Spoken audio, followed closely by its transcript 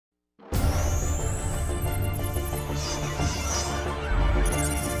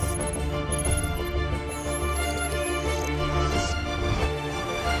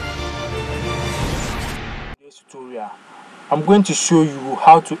tutorial. I'm going to show you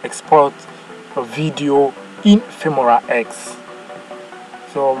how to export a video in Filmora X.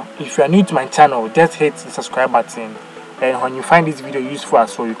 So if you are new to my channel, just hit the subscribe button, and when you find this video useful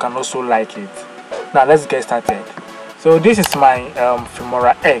as well, you can also like it. Now let's get started. So this is my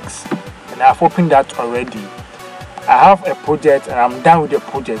Filmora X, and I've opened that already. I have a project and I'm done with the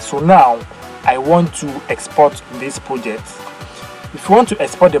project. So now I want to export this project. If you want to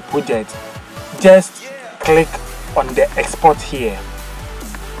export the project, just click on the export here.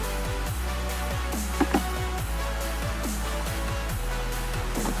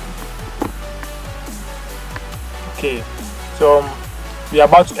 Okay, so we are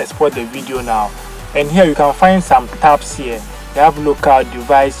about to export the video now, and here you can find some tabs here. You have local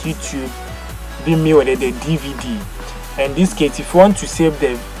device, YouTube, Vimeo, and the DVD. In this case, if you want to save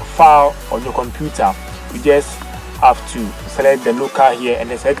the file on your computer, you just have to select the local here and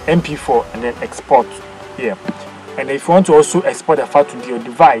then select MP4 and then export here. And if you want to also export the file to your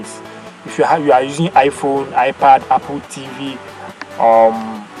device, if you are using iPhone, iPad, Apple TV,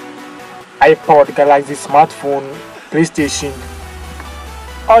 iPod, Galaxy, smartphone, PlayStation,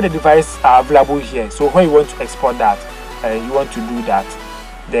 all the devices are available here. So when you want to export that, you want to do that,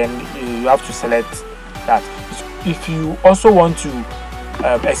 then you have to select that. If you also want to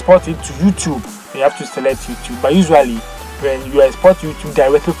export it to YouTube, you have to select YouTube. But usually when you export YouTube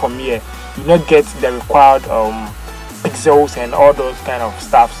directly from here, you not get the required pixels and all those kind of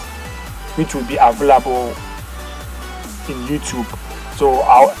stuffs which will be available in YouTube. So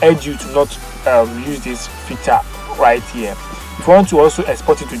I'll urge you to not use this feature right here. If you want to also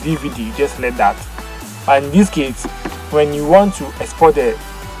export it to DVD, you just select that. And in this case, when you want to export the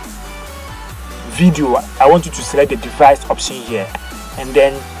video, I want you to select the device option here, and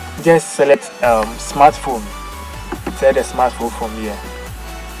then just select smartphone. Select the smartphone from here,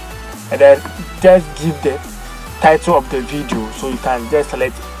 and then just give the title of the video. So you can just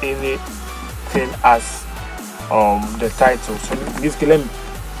select anything as the title. So in this case, let me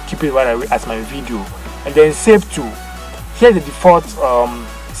keep it right away as my video, and then save to. Here's the default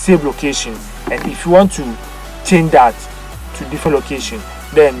save location, and if you want to change that to different location,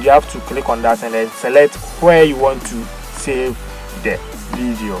 then you have to click on that and then select where you want to save the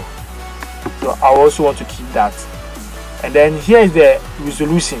video. So I also want to keep that. And then here is the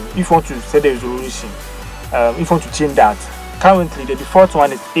resolution. If you want to set the resolution, if you want to change that, currently the default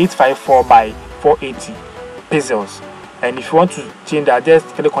one is 854 by 480 pixels. And if you want to change that, just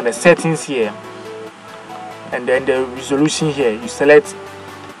click on the settings here, and then the resolution here, you select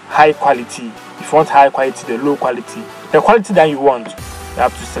high quality. If you want high quality, the low quality, the quality that you want, you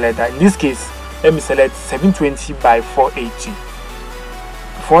have to select that. In this case, let me select 720 by 480.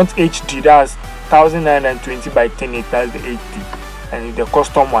 If you want HD, that's 1920 by 1080, that's the 80. And the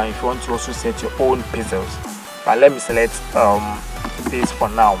custom one, if you want to also set your own pixels. But let me select this for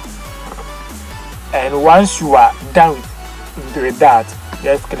now. And once you are done with that,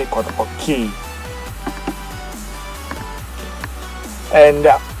 just click on OK. And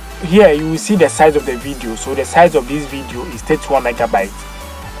here you will see the size of the video. So the size of this video is 31 megabytes,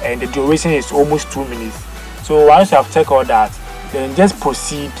 and the duration is almost 2 minutes. So once you have checked all that, then just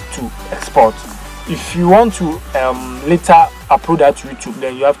proceed to export. If you want to later upload that to YouTube,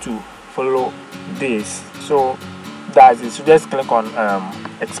 then you have to follow this. So that's it. So just click on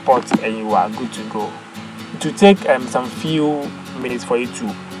export and you are good to go. It will take some few minutes for you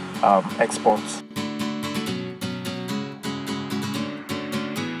to export.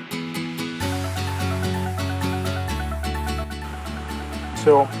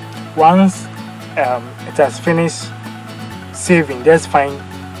 So once it has finished saving, just find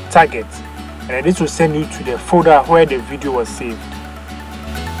target, and this will send you to the folder where the video was saved.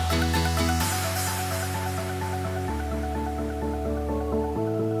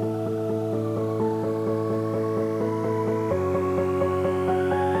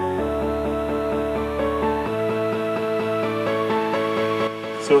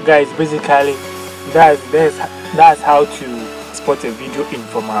 So guys, basically that's how to export a video in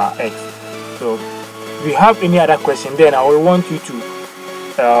Filmora X. So if you have any other question, then I will want you to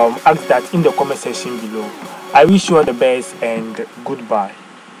ask that in the comment section below. I wish you all the best and goodbye.